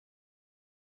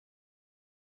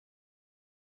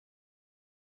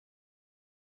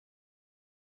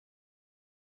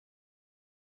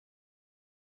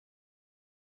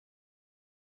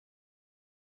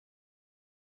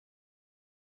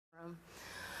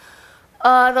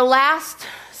The last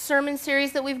sermon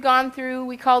series that we've gone through,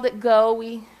 we called it Go.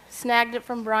 We snagged it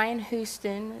from Brian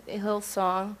Houston, a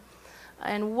Hillsong.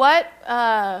 And what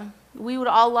we would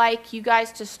all like you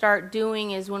guys to start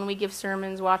doing is when we give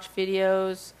sermons, watch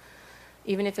videos,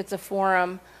 even if it's a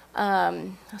forum,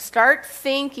 start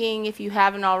thinking, if you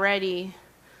haven't already,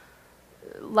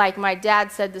 like my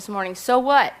dad said this morning, so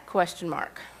what? Question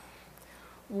mark.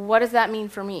 What does that mean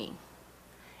for me?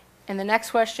 And the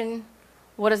next question,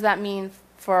 what does that mean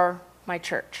for my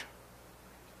church?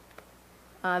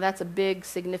 That's a big,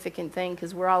 significant thing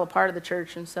because we're all a part of the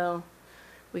church, and so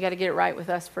we got to get it right with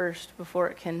us first before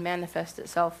it can manifest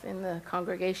itself in the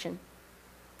congregation.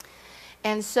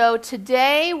 And so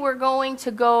today we're going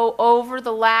to go over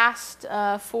the last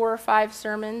 4 or 5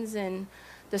 sermons and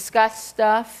discuss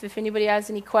stuff. If anybody has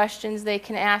any questions, they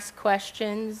can ask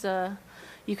questions.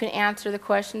 You can answer the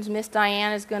questions. Miss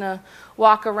Diane is going to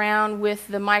walk around with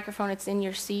the microphone. It's in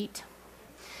your seat.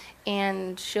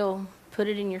 And she'll put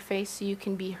it in your face so you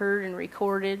can be heard and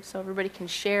recorded so everybody can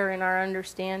share in our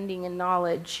understanding and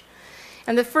knowledge.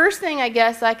 And the first thing I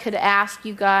guess I could ask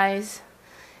you guys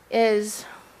is,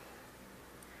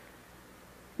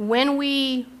 when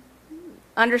we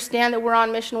understand that we're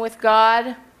on mission with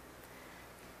God,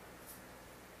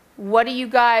 what do you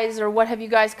guys, or what have you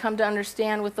guys come to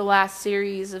understand with the last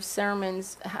series of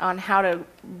sermons on how to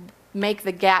make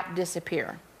the gap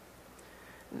disappear?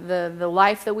 The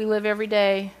life that we live every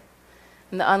day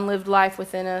and the unlived life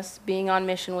within us, being on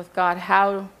mission with God,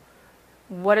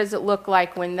 what does it look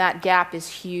like when that gap is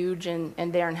huge and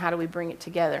there, and how do we bring it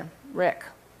together? Rick?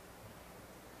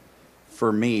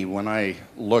 For me, when I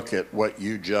look at what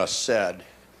you just said,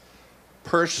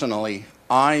 personally,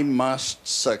 I must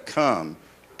succumb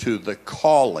to the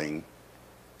calling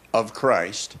of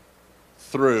Christ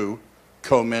through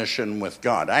commission with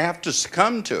God. I have to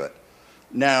succumb to it.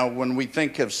 Now, when we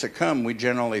think of succumb, we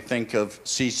generally think of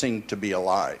ceasing to be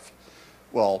alive.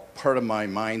 Well, part of my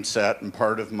mindset and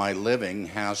part of my living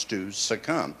has to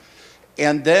succumb.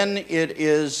 And then it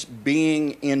is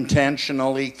being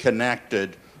intentionally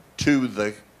connected to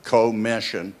the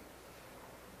commission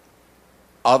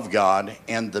of God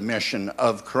and the mission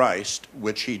of Christ,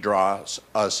 which he draws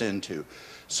us into.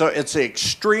 So it's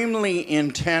extremely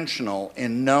intentional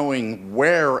in knowing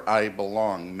where I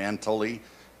belong mentally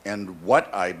and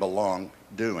what I belong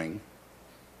doing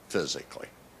physically.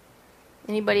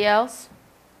 Anybody else?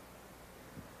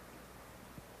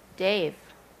 Dave?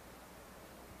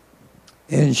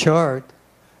 In short,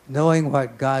 knowing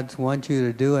what God wants you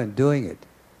to do and doing it.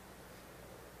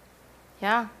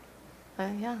 Yeah.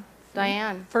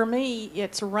 Diane? For me,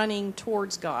 it's running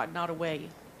towards God, not away.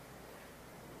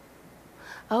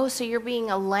 Oh, so you're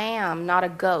being a lamb, not a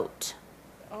goat.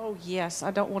 Oh, yes,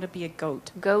 I don't want to be a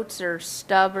goat. Goats are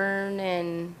stubborn,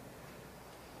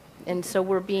 and so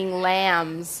we're being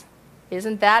lambs.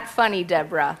 Isn't that funny,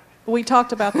 Deborah? We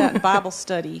talked about that in Bible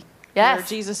study. Yes. Where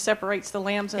Jesus separates the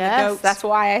lambs and the Yes, goats. that's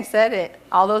why I said it.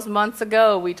 All those months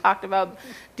ago, we talked about,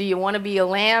 do you want to be a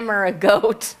lamb or a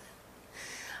goat?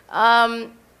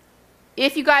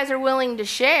 If you guys are willing to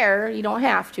share, you don't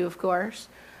have to, of course.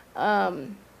 How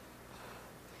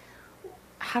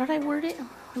did I word it?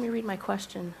 Let me read my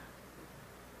question.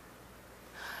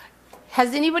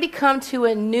 Has anybody come to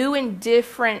a new and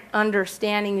different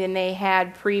understanding than they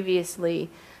had previously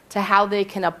to how they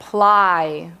can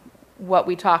apply what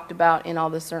we talked about in all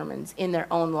the sermons in their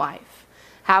own life?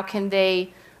 How can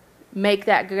they make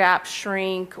that gap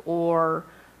shrink, or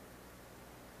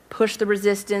push the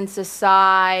resistance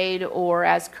aside, or,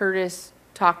 as Curtis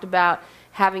talked about,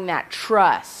 having that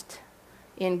trust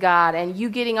in God? And you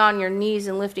getting on your knees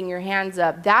and lifting your hands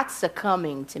up, that's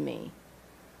succumbing to me.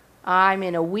 I'm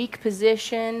in a weak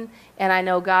position, and I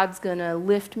know God's going to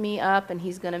lift me up, and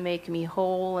he's going to make me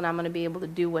whole, and I'm going to be able to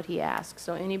do what he asks.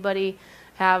 So anybody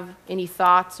have any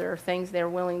thoughts or things they're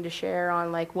willing to share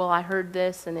on, like, well, I heard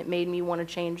this, and it made me want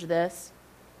to change this?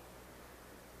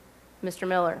 Mr.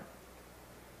 Miller?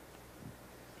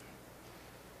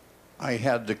 I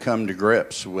had to come to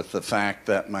grips with the fact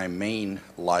that my main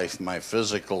life, my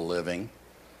physical living,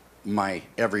 my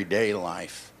everyday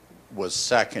life, was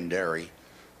secondary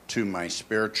to my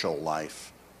spiritual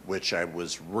life, which I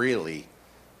was really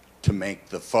to make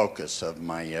the focus of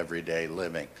my everyday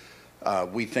living.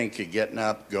 We think of getting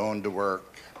up, going to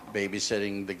work,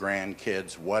 babysitting the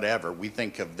grandkids, whatever. We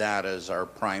think of that as our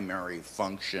primary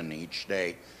function each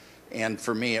day. And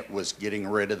for me, it was getting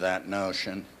rid of that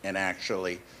notion and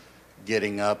actually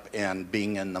getting up and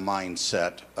being in the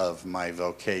mindset of my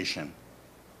vocation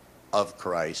of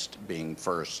Christ being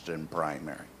first and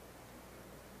primary.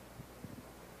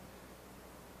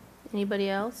 Anybody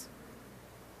else?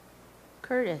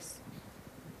 Curtis.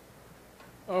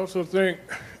 I also think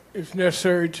it's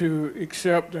necessary to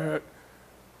accept that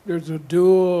there's a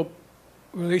dual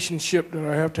relationship that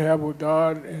I have to have with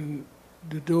God, and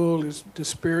the dual is the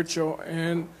spiritual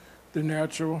and the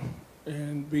natural,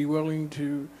 and be willing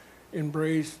to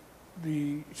embrace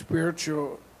the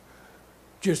spiritual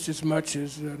just as much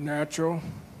as the natural,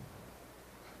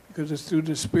 because it's through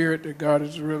the spirit that God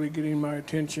is really getting my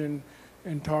attention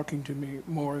and talking to me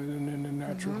more than in the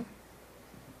natural. Mm-hmm.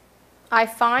 I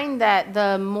find that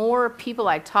the more people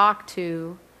I talk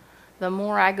to, the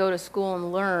more I go to school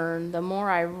and learn, the more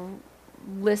I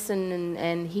listen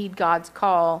and heed God's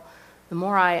call, the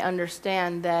more I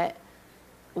understand that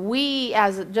we,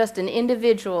 as just an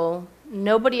individual,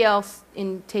 nobody else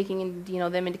in taking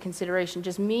them into consideration,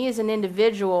 just me as an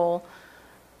individual,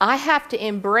 I have to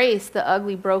embrace the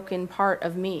ugly, broken part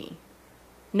of me.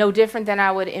 No different than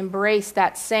I would embrace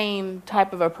that same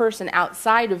type of a person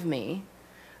outside of me,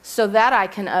 so that I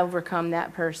can overcome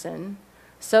that person,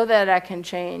 so that I can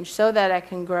change, so that I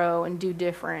can grow and do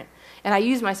different. And I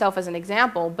use myself as an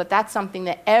example, but that's something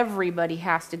that everybody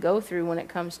has to go through when it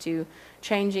comes to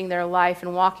changing their life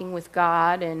and walking with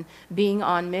God and being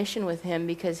on mission with Him,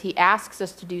 because He asks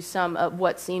us to do some of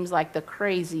what seems like the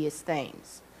craziest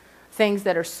things. Things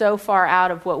that are so far out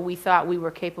of what we thought we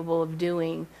were capable of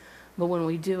doing. But when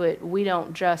we do it, we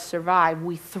don't just survive.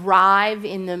 We thrive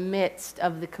in the midst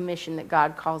of the commission that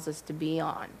God calls us to be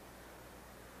on.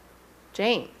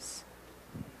 James.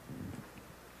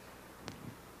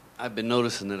 I've been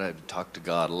noticing that I've talked to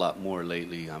God a lot more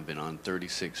lately. I've been on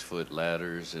 36-foot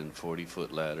ladders and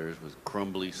 40-foot ladders with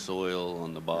crumbly soil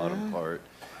on the bottom part.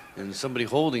 And somebody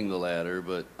holding the ladder,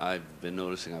 but I've been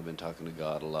noticing I've been talking to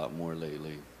God a lot more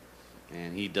lately.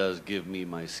 And He does give me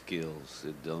my skills.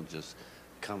 It don't just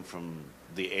come from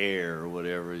the air or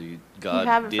whatever.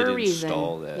 God did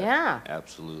install that. Yeah.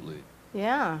 Absolutely.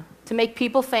 Yeah. To make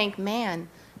people think, man,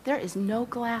 there is no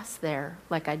glass there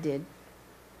like I did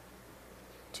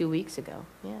 2 weeks ago.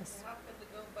 Yes. I happened to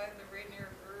go by the Rainier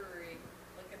Brewery,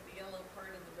 look at the yellow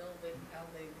part of the building, how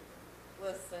they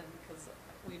listen, because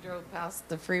we drove past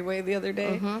the freeway the other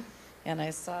day, and I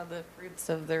saw the fruits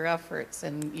of their efforts,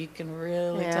 and you can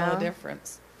really tell a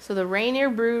difference. So the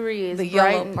Rainier Brewery is The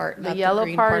bright, yellow part, the not the yellow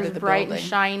green part part is of the bright and building.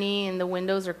 shiny, and the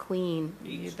windows are clean.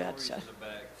 You betcha.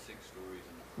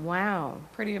 Wow.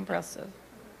 Pretty impressive.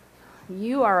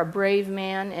 You are a brave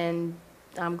man, and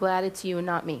I'm glad it's you and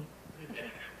not me.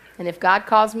 And if God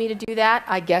calls me to do that,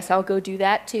 I guess I'll go do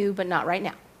that too, but not right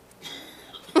now.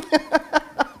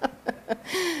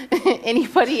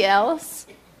 Anybody else?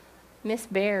 Miss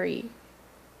Barry.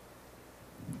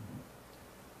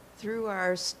 Through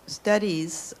our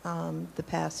studies the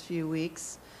past few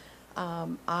weeks,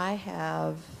 I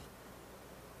have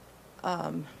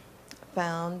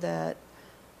found that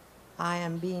I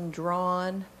am being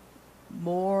drawn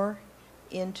more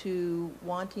into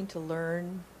wanting to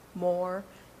learn more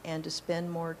and to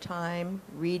spend more time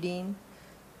reading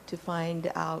to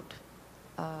find out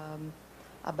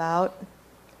about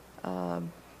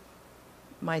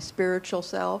my spiritual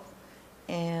self,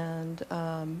 and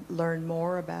learn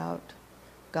more about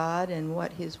God and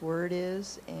what His Word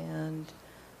is. And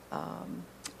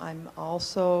I'm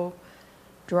also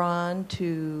drawn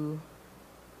to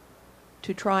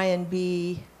try and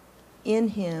be in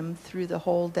Him through the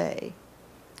whole day.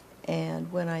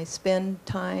 And when I spend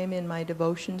time in my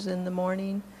devotions in the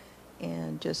morning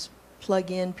and just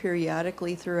plug in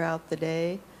periodically throughout the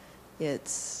day,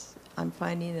 I'm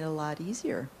finding it a lot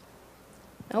easier.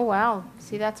 Oh, wow.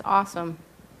 See, that's awesome.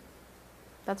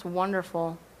 That's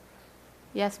wonderful.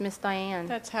 Yes, Miss Diane.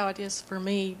 That's how it is for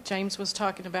me. James was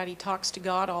talking about he talks to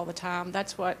God all the time.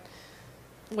 That's what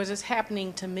was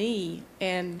happening to me.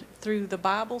 And through the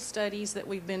Bible studies that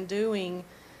we've been doing,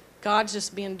 God's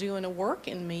just been doing a work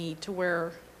in me to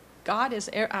where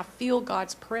I feel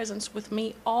God's presence with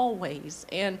me always.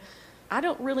 And I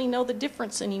don't really know the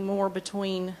difference anymore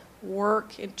between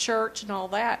work and church and all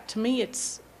that. To me,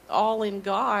 it's all in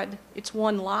God. It's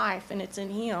one life, and it's in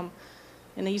Him.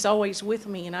 And He's always with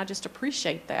me, and I just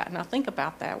appreciate that. And I think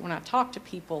about that when I talk to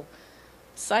people,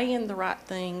 saying the right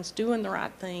things, doing the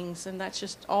right things, and that's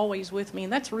just always with me.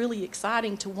 And that's really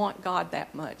exciting to want God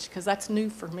that much, because that's new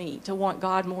for me, to want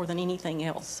God more than anything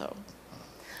else. So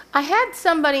I had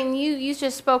somebody, and you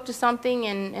just spoke to something,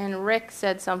 and Rick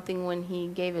said something when he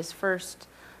gave his first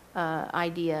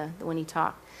idea when he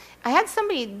talked. I had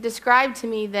somebody describe to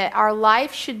me that our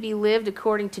life should be lived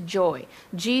according to joy.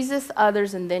 Jesus,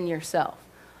 others, and then yourself.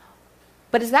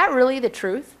 But is that really the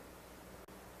truth?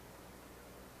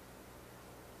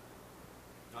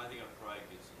 I think our pride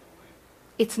gets in the way.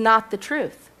 It's not the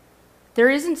truth. There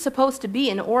isn't supposed to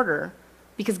be an order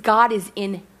because God is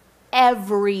in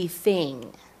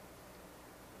everything.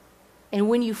 And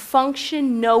when you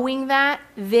function knowing that,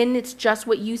 then it's just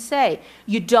what you say.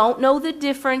 You don't know the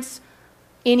difference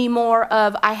anymore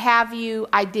of I have you,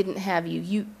 I didn't have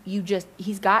you. You just,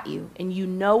 he's got you. And you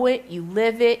know it, you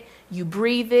live it, you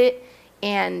breathe it.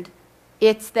 And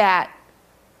it's that,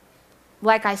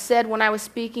 like I said when I was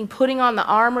speaking, putting on the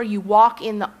armor, you walk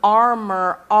in the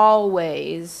armor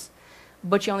always,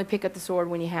 but you only pick up the sword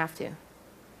when you have to.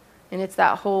 And it's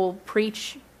that whole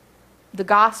preach the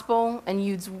gospel and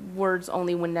use words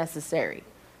only when necessary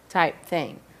type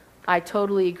thing. I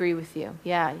totally agree with you.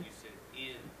 Yeah. You said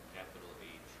in capital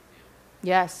H.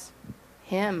 Yes.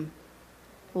 Him.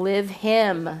 Live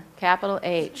him. Capital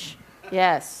H.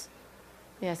 Yes.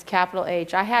 Yes, capital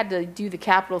H. I had to do the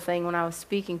capital thing when I was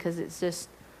speaking because it's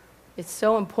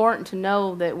so important to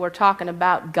know that we're talking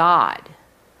about God.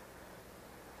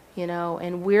 You know,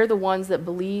 and we're the ones that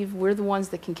believe, we're the ones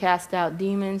that can cast out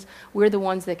demons, we're the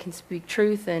ones that can speak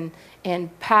truth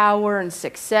and power and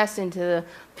success into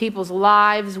people's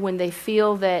lives when they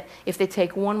feel that if they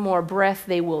take one more breath,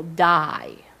 they will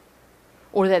die,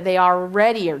 or that they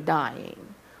already are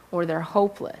dying, or they're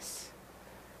hopeless.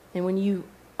 And when you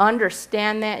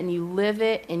understand that and you live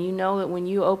it, and you know that when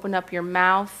you open up your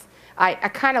mouth, I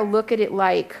kind of look at it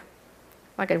like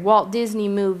a Walt Disney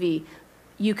movie.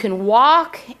 You can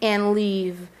walk and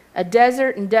leave a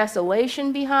desert and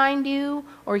desolation behind you,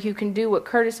 or you can do what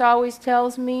Curtis always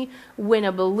tells me. When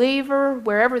a believer,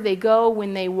 wherever they go,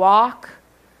 when they walk,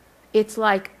 it's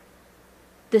like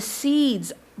the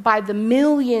seeds by the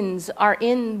millions are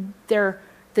in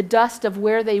the dust of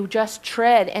where they just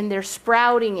tread, and they're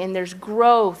sprouting, and there's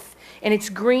growth, and it's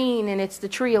green, and it's the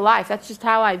tree of life. That's just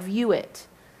how I view it.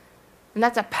 And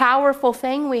that's a powerful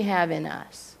thing we have in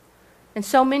us. And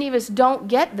so many of us don't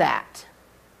get that.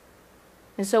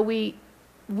 And so we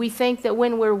think that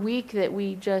when we're weak that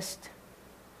we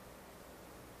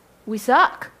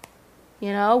suck.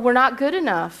 You know, we're not good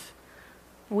enough.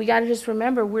 We got to just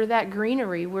remember we're that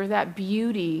greenery, we're that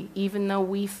beauty, even though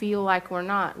we feel like we're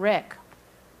not. Rick?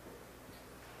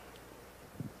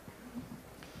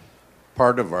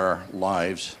 Part of our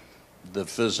lives, the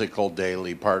physical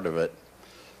daily part of it,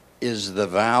 is the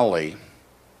valley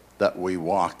that we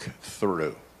walk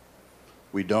through.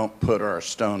 We don't put our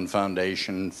stone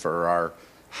foundation for our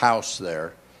house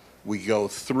there. We go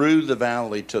through the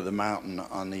valley to the mountain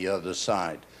on the other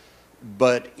side.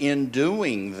 But in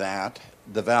doing that,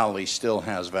 the valley still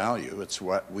has value. It's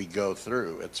what we go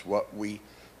through. It's what we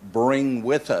bring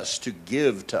with us to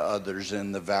give to others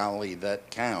in the valley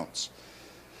that counts.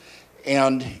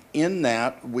 And in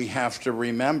that, we have to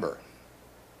remember,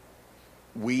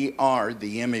 we are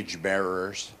the image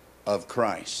bearers of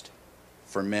Christ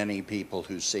for many people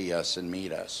who see us and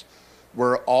meet us.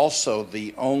 We're also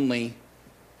the only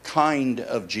kind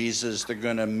of Jesus they're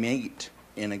going to meet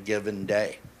in a given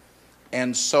day.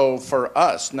 And so for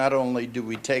us, not only do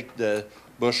we take the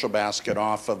bushel basket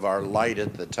off of our light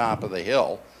at the top of the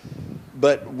hill,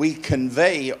 but we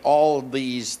convey all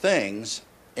these things,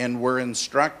 and we're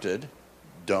instructed,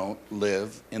 don't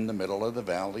live in the middle of the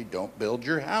valley, don't build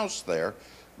your house there.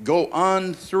 Go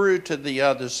on through to the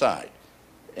other side,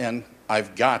 and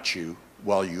I've got you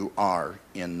while you are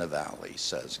in the valley,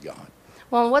 says God.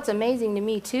 Well, and what's amazing to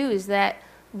me, too, is that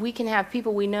we can have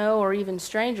people we know or even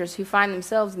strangers who find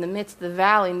themselves in the midst of the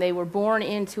valley, and they were born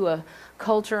into a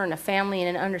culture and a family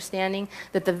and an understanding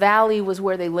that the valley was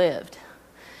where they lived,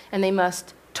 and they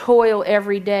must toil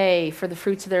every day for the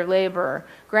fruits of their labor.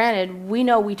 Granted, we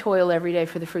know we toil every day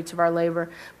for the fruits of our labor,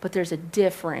 but there's a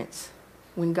difference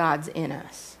when God's in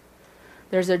us.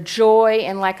 There's a joy,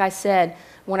 and like I said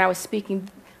when I was speaking,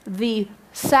 the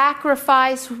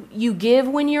sacrifice you give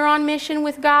when you're on mission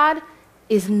with God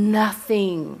is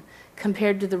nothing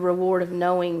compared to the reward of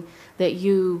knowing that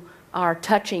you are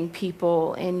touching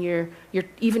people, and you're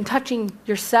even touching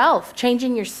yourself,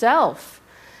 changing yourself,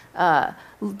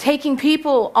 taking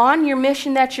people on your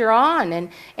mission that you're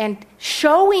on, and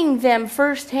showing them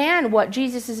firsthand what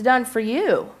Jesus has done for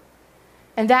you.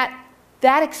 And that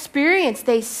experience,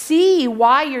 they see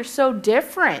why you're so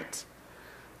different.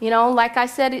 You know, like I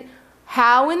said,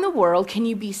 how in the world can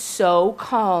you be so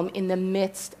calm in the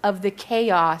midst of the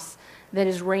chaos that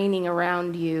is reigning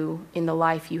around you in the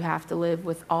life you have to live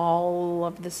with all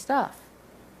of the stuff?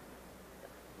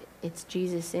 It's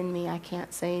Jesus in me. I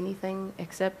can't say anything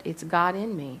except it's God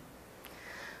in me.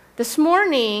 This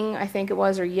morning, I think it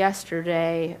was, or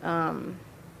yesterday,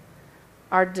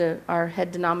 our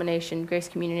head denomination, Grace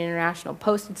Communion International,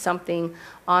 posted something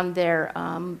on their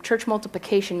church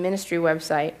multiplication ministry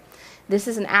website. This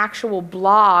is an actual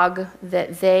blog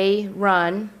that they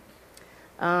run.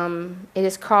 It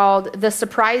is called The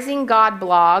Surprising God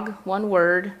Blog, one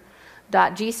word,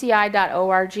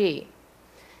 .gci.org.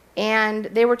 And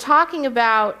they were talking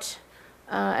about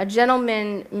a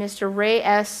gentleman, Mr. Ray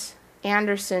S.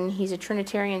 Anderson. He's a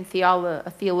Trinitarian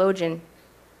theologian.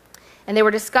 And they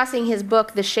were discussing his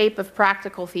book, The Shape of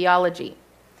Practical Theology.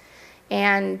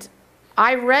 And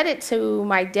I read it to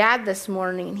my dad this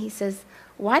morning, and he says,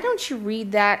 why don't you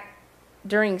read that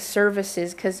during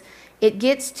services? Because it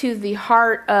gets to the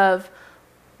heart of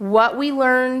what we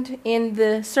learned in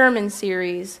the sermon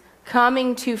series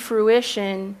coming to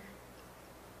fruition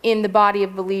in the body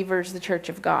of believers, the Church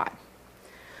of God.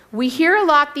 We hear a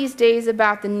lot these days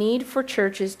about the need for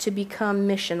churches to become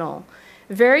missional.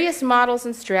 Various models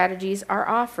and strategies are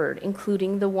offered,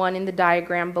 including the one in the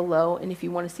diagram below. And if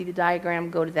you want to see the diagram,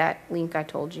 go to that link I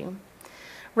told you.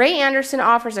 Ray Anderson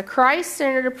offers a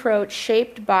Christ-centered approach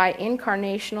shaped by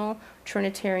incarnational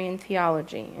Trinitarian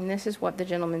theology. And this is what the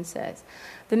gentleman says.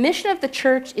 The mission of the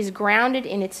church is grounded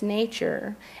in its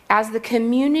nature as the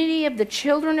community of the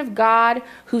children of God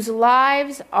whose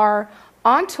lives are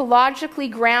ontologically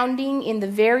grounding in the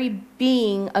very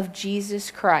being of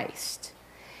Jesus Christ.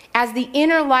 As the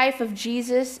inner life of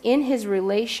Jesus in his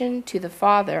relation to the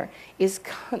Father is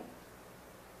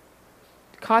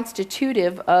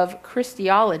constitutive of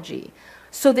Christology,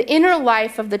 so the inner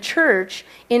life of the church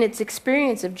in its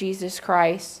experience of Jesus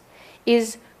Christ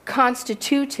is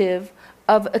constitutive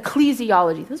of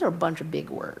ecclesiology. Those are a bunch of big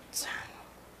words.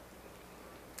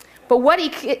 But what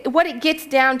it gets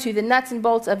down to, the nuts and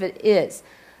bolts of it is,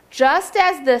 just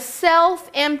as the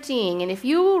self-emptying, and if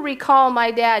you will recall,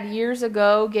 my dad years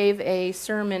ago gave a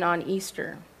sermon on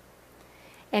Easter,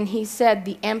 and he said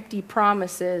the empty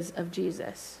promises of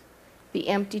Jesus, the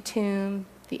empty tomb,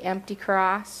 the empty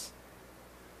cross.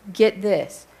 Get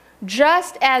this.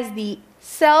 Just as the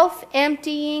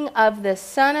self-emptying of the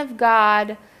Son of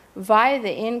God via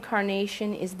the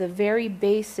incarnation is the very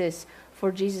basis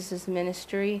for Jesus'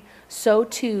 ministry, so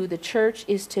too the church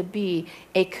is to be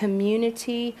a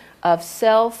community of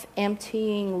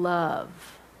self-emptying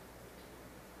love.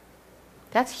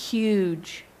 That's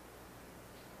huge.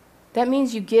 That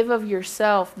means you give of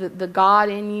yourself, the God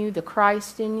in you, the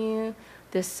Christ in you,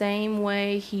 the same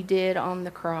way he did on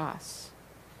the cross.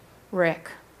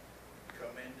 Rick.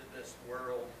 Come into this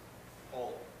world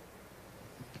full.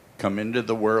 Come into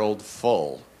the world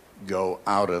full. Go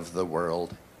out of the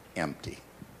world empty.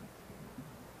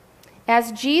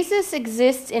 As Jesus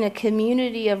exists in a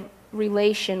community of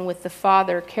relation with the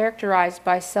Father characterized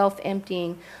by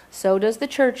self-emptying, so does the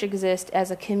church exist as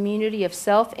a community of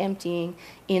self-emptying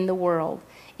in the world.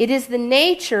 It is the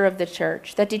nature of the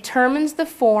church that determines the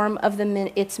form of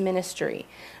its ministry.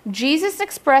 Jesus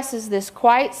expresses this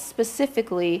quite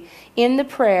specifically in the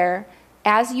prayer,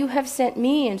 "As you have sent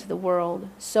me into the world,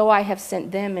 so I have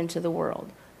sent them into the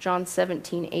world." John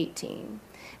 17:18.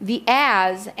 The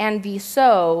 "as" and the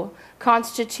 "so"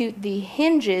 constitute the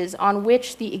hinges on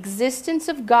which the existence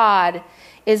of God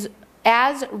is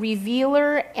as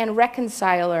revealer and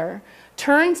reconciler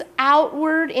turns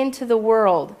outward into the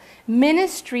world.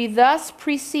 Ministry thus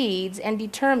precedes and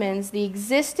determines the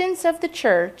existence of the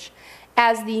church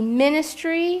as the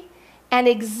ministry and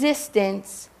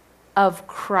existence of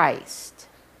Christ.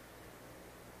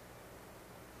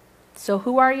 So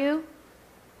who are you?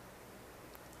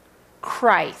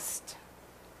 Christ.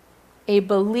 A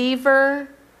believer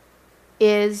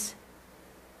is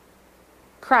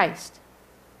Christ.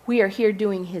 We are here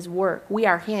doing his work. We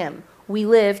are him. We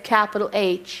live, capital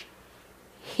H,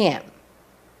 him.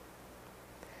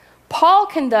 Paul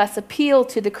can thus appeal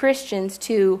to the Christians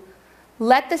to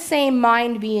let the same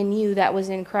mind be in you that was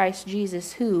in Christ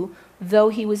Jesus, who, though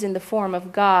he was in the form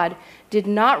of God, did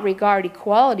not regard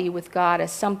equality with God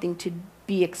as something to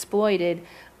be exploited,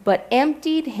 but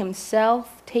emptied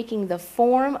himself, taking the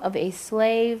form of a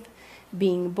slave,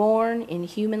 being born in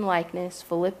human likeness.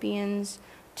 Philippians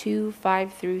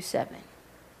 2:5-7.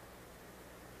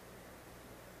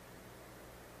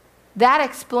 That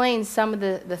explains some of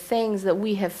the things that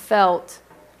we have felt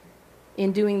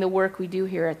in doing the work we do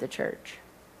here at the church.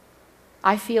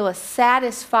 I feel a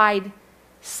satisfied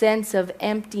sense of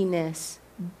emptiness,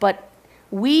 but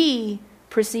we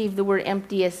perceive the word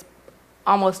empty as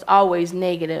almost always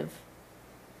negative.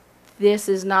 This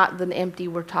is not the empty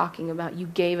we're talking about. You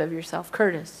gave of yourself.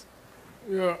 Curtis.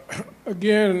 Yeah,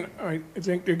 again, I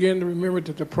think, to remember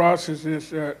that the process is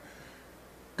that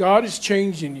God is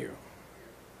changing you.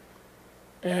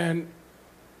 And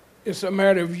it's a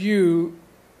matter of you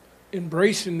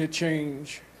embracing the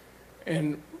change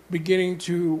and beginning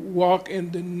to walk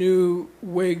in the new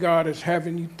way God is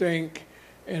having you think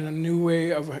and a new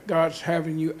way of God's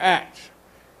having you act.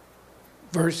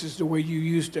 versus the way you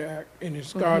used to act. And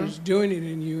it's God is doing it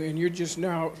in you, and you're just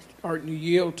now starting to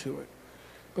yield to it.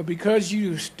 But because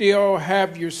you still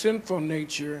have your sinful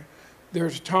nature,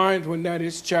 there's times when that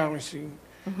is challenging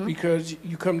because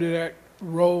you come to that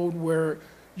road where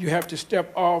you have to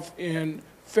step off in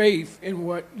faith in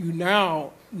what you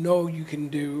now know you can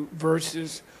do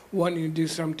versus wanting to do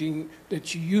something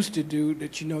that you used to do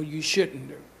that you know you shouldn't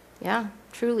do. Yeah,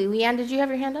 truly. Leanne, did you have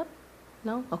your hand up?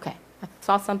 No? Okay. I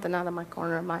saw something out of my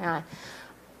corner of my eye.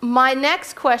 My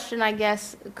next question, I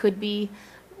guess, could be,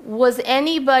 was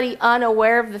anybody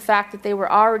unaware of the fact that they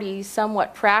were already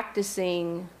somewhat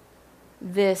practicing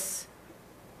this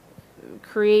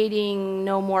creating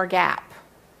no more gap,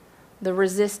 the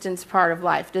resistance part of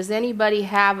life? Does anybody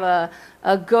have a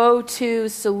go-to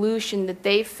solution that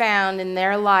they found in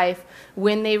their life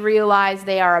when they realize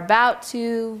they are about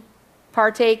to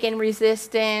partake in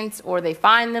resistance or they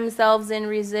find themselves in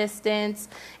resistance?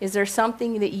 Is there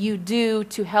something that you do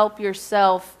to help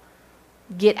yourself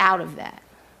get out of that?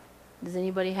 Does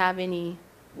anybody have any?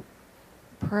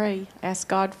 Pray. Ask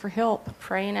God for help.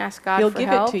 Pray and ask God He'll for give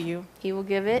help. it to you. He will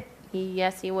give it.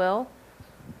 Yes, He will.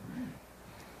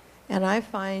 And I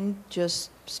find just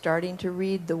starting to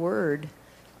read the Word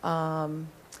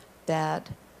that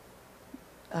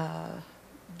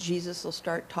Jesus will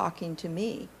start talking to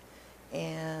me.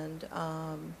 And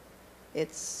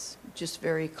it's just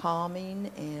very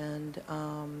calming,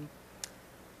 and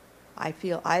I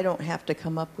feel I don't have to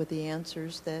come up with the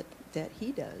answers that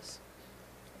He does.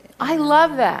 I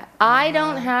love that. I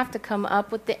don't have to come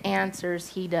up with the answers.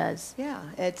 He does. Yeah,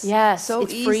 it's so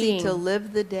easy freeing to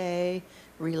live the day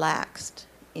relaxed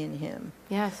in Him.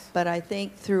 Yes. But I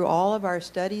think through all of our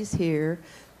studies here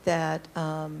that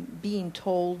being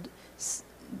told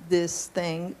this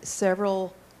thing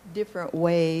several different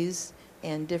ways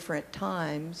and different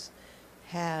times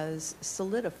has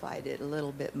solidified it a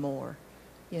little bit more.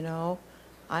 You know,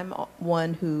 I'm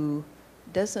one who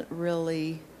doesn't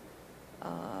really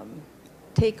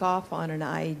take off on an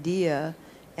idea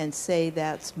and say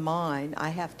that's mine. I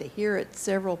have to hear it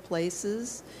several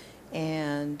places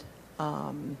and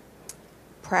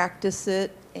practice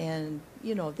it, and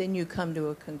you know, then you come to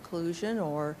a conclusion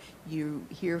or you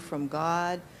hear from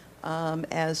God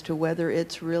as to whether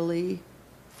it's really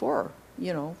for,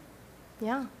 you know.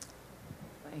 Yeah.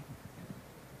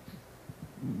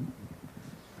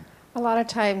 A lot of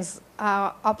times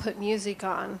I'll put music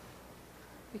on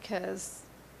because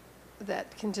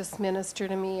that can just minister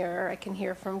to me, or I can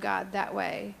hear from God that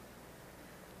way.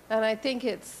 And I think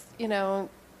it's, you know,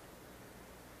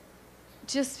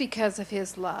 just because of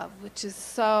His love, which is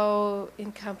so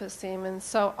encompassing and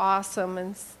so awesome,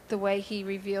 and the way He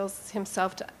reveals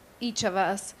Himself to each of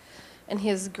us and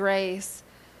His grace,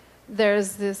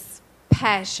 there's this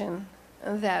passion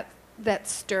that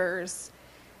stirs,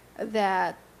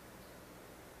 that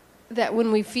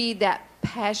when we feed that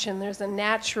passion, there's a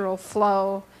natural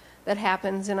flow that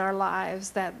happens in our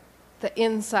lives, that the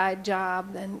inside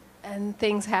job and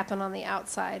things happen on the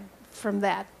outside from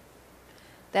that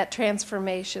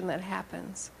transformation that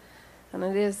happens. And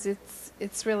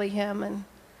it's really Him,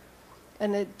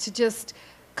 and to just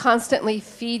constantly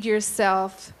feed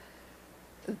yourself,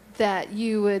 that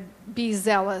you would be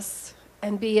zealous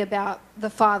and be about the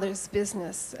Father's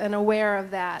business and aware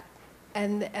of that.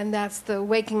 And that's the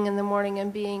waking in the morning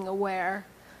and being aware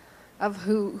of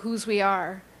whose we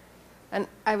are. And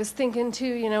I was thinking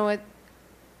too, you know,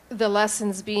 the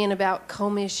lessons being about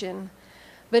commission.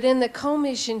 But in the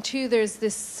commission too, there's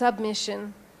this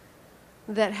submission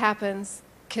that happens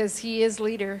because He is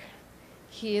leader.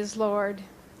 He is Lord.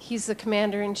 He's the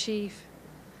commander-in-chief.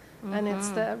 Mm-hmm. And it's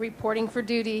the reporting for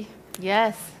duty.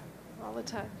 Yes. All the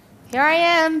time. Here I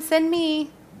am. Send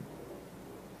me.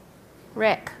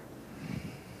 Rick.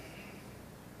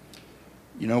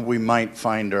 You know, we might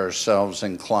find ourselves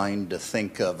inclined to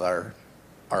think of our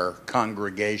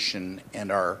congregation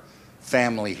and our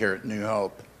family here at New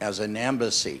Hope as an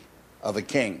embassy of a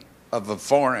king, of a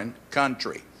foreign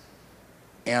country.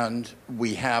 And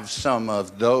we have some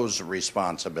of those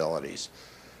responsibilities.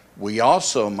 We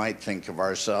also might think of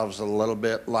ourselves a little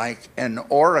bit like an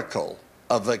oracle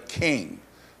of a king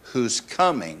who's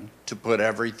coming to put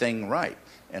everything right.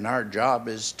 And our job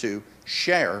is to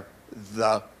share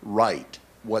the right,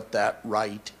 what that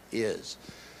right is.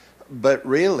 But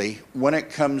really, when it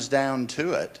comes down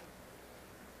to it,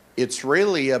 it's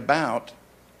really about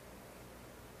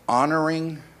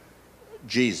honoring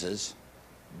Jesus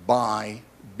by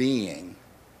being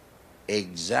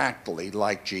exactly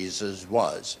like Jesus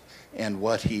was. And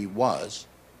what He was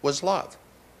love,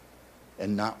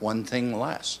 and not one thing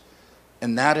less.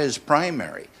 And that is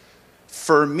primary.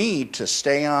 For me to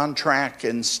stay on track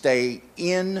and stay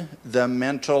in the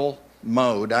mental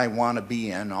mode I want to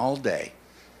be in all day,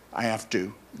 I have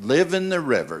to live in the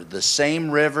river, the same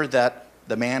river that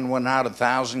the man went out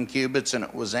 1,000 cubits and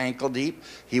it was ankle deep.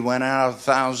 He went out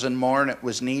 1,000 more and it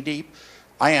was knee deep.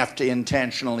 I have to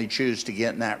intentionally choose to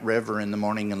get in that river in the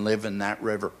morning and live in that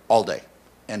river all day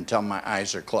until my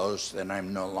eyes are closed and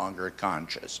I'm no longer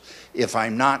conscious. If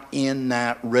I'm not in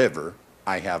that river,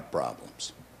 I have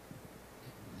problems.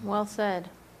 Well said.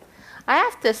 I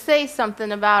have to say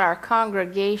something about our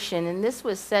congregation, and this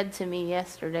was said to me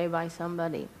yesterday by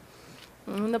somebody.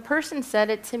 When the person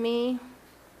said it to me,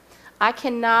 I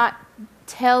cannot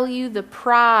tell you the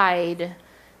pride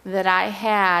that I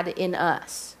had in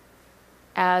us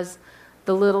as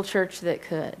the little church that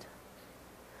could.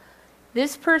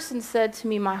 This person said to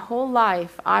me, my whole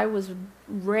life I was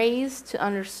raised to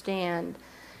understand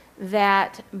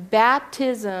that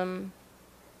baptism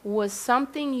was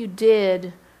something you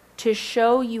did to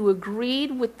show you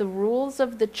agreed with the rules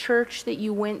of the church that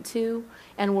you went to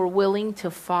and were willing to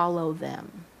follow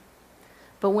them.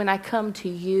 But when I come to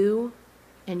you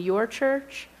and your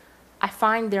church, I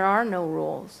find there are no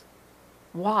rules.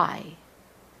 Why?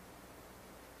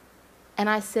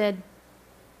 And I said,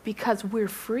 because we're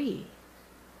free.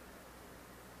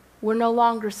 We're no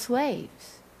longer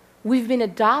slaves. We've been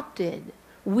adopted.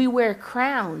 We wear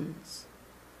crowns.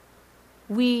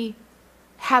 We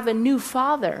have a new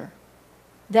Father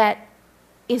that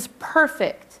is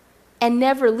perfect and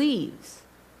never leaves.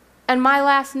 And my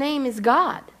last name is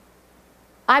God.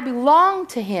 I belong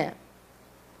to Him,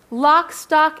 lock,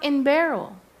 stock, and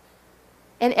barrel.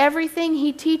 And everything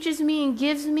He teaches me and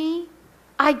gives me,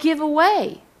 I give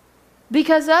away.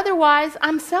 Because otherwise,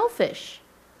 I'm selfish.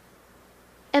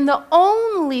 And the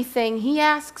only thing He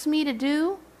asks me to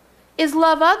do is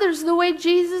love others the way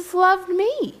Jesus loved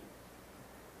me.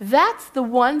 That's the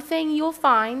one thing you'll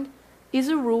find is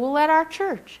a rule at our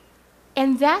church.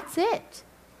 And that's it.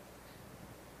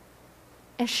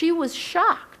 And she was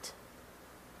shocked.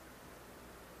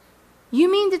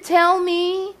 You mean to tell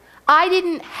me I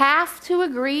didn't have to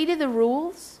agree to the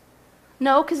rules?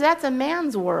 No, because that's a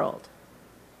man's world.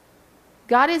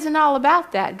 God isn't all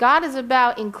about that. God is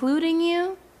about including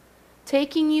you,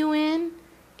 taking you in,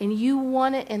 and you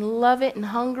want it and love it and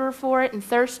hunger for it and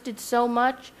thirst it so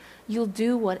much, you'll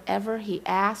do whatever He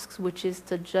asks, which is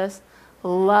to just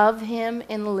love Him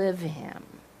and live Him.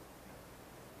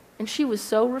 And she was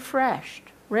so refreshed.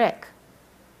 Rick.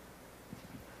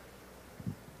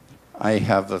 I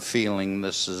have a feeling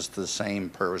this is the same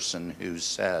person who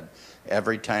said,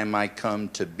 every time I come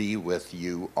to be with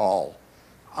you all,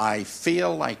 I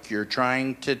feel like you're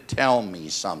trying to tell me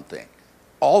something.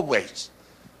 Always.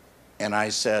 And I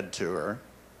said to her,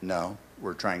 no,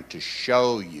 we're trying to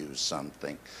show you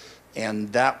something.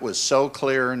 And that was so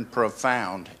clear and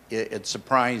profound, it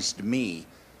surprised me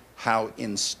how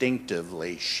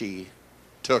instinctively she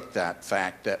took that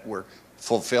fact that we're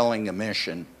fulfilling a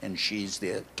mission and she's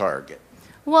the target.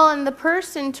 Well, and the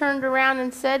person turned around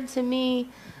and said to me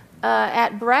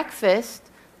at breakfast,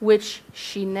 which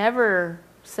she never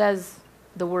says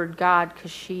the word God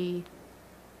because she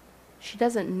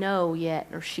doesn't know yet,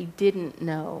 or she didn't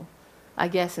know, I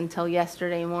guess, until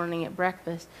yesterday morning at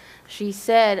breakfast. She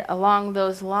said along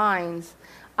those lines,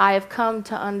 I have come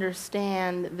to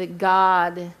understand that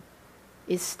God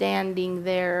is standing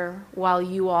there while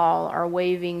you all are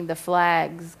waving the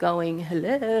flags going,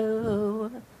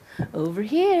 hello, over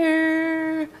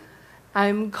here.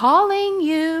 I'm calling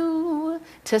you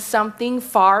to something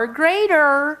far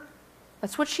greater.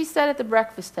 That's what she said at the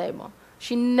breakfast table.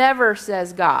 She never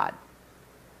says God.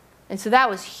 And so that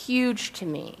was huge to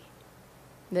me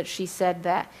that she said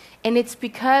that. And it's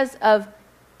because of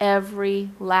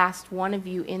every last one of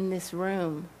you in this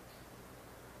room.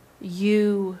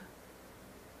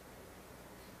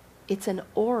 It's an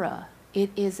aura.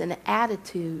 It is an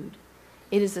attitude.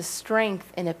 It is a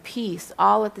strength and a peace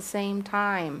all at the same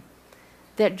time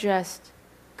that just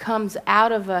comes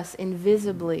out of us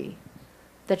invisibly,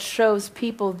 that shows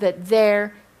people that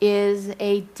there is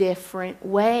a different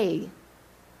way.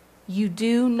 You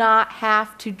do not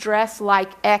have to dress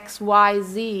like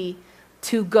XYZ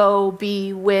to go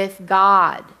be with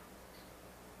God.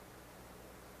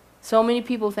 So many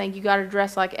people think you got to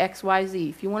dress like XYZ.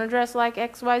 If you want to dress like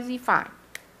XYZ, fine.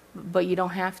 But you don't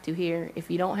have to here. If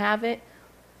you don't have it,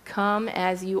 come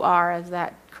as you are, as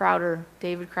that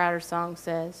David Crowder song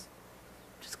says.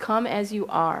 Just come as you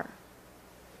are.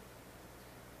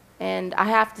 And I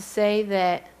have to say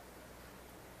that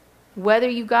whether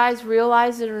you guys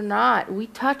realize it or not, we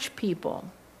touch people.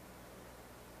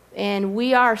 And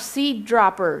we are seed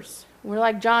droppers. We're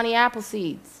like Johnny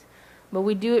Appleseeds. but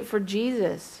we do it for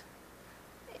Jesus.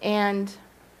 And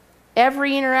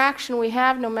every interaction we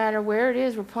have, no matter where it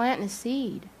is, we're planting a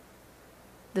seed.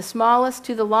 The smallest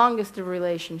to the longest of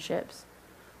relationships.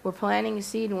 We're planting a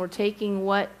seed, and we're taking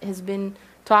what has been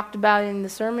talked about in the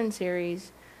sermon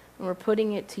series, and we're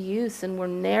putting it to use, and we're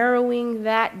narrowing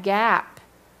that gap.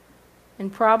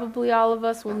 And probably all of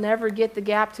us will never get the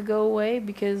gap to go away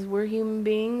because we're human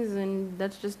beings, and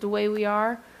that's just the way we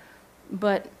are.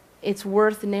 But it's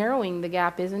worth narrowing the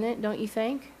gap, isn't it? Don't you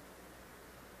think?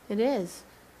 It is.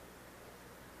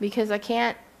 Because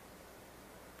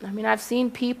I've seen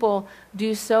people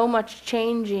do so much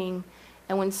changing,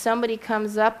 and when somebody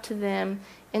comes up to them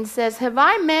and says, "Have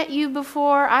I met you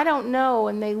before? I don't know."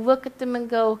 And they look at them and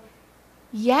go,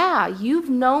 "Yeah, you've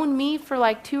known me for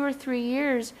like 2 or 3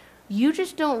 years. You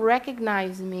just don't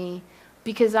recognize me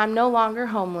because I'm no longer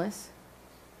homeless.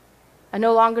 I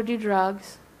no longer do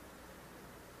drugs.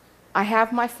 I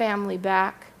have my family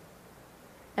back.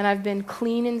 And I've been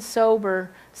clean and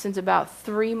sober since about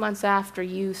 3 months after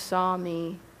you saw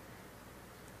me.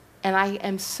 And I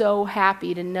am so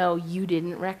happy to know you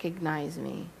didn't recognize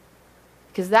me."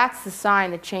 Because that's the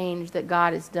sign of change that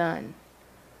God has done.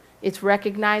 It's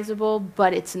recognizable,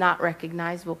 but it's not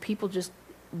recognizable. People just,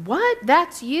 "What?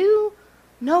 That's you?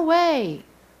 No way."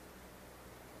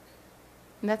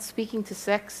 And that's speaking to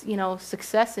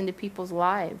success into people's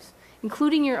lives,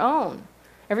 including your own.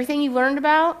 Everything you learned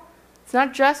about, it's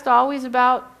not just always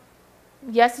about,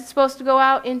 yes, it's supposed to go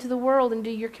out into the world,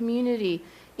 into your community,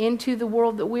 into the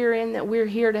world that we're in, that we're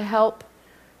here to help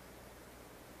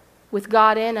with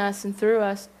God in us and through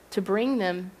us to bring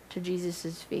them to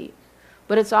Jesus' feet.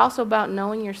 But it's also about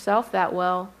knowing yourself that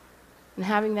well and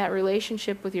having that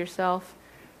relationship with yourself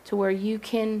to where you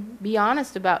can be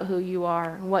honest about who you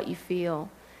are and what you feel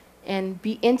and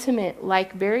be intimate,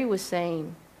 like Barry was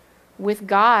saying, with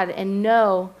God, and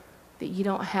know that you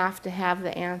don't have to have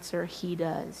the answer. He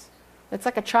does. It's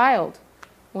like a child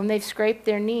when they've scraped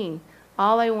their knee.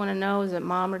 All they want to know is that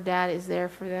mom or dad is there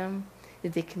for them,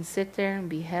 that they can sit there and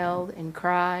be held and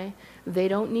cry. They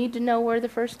don't need to know where the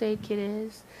first aid kit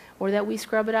is, or that we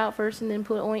scrub it out first and then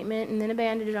put ointment and then a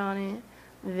bandage on it.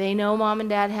 They know mom and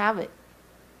dad have it.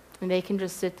 And they can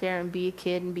just sit there and be a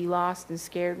kid and be lost and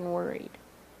scared and worried.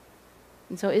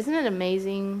 And so isn't it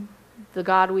amazing, the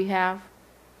God we have?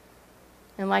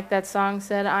 And like that song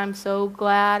said, I'm so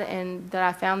glad and that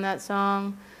I found that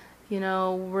song.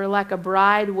 We're like a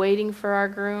bride waiting for our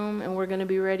groom, and we're going to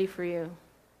be ready for you.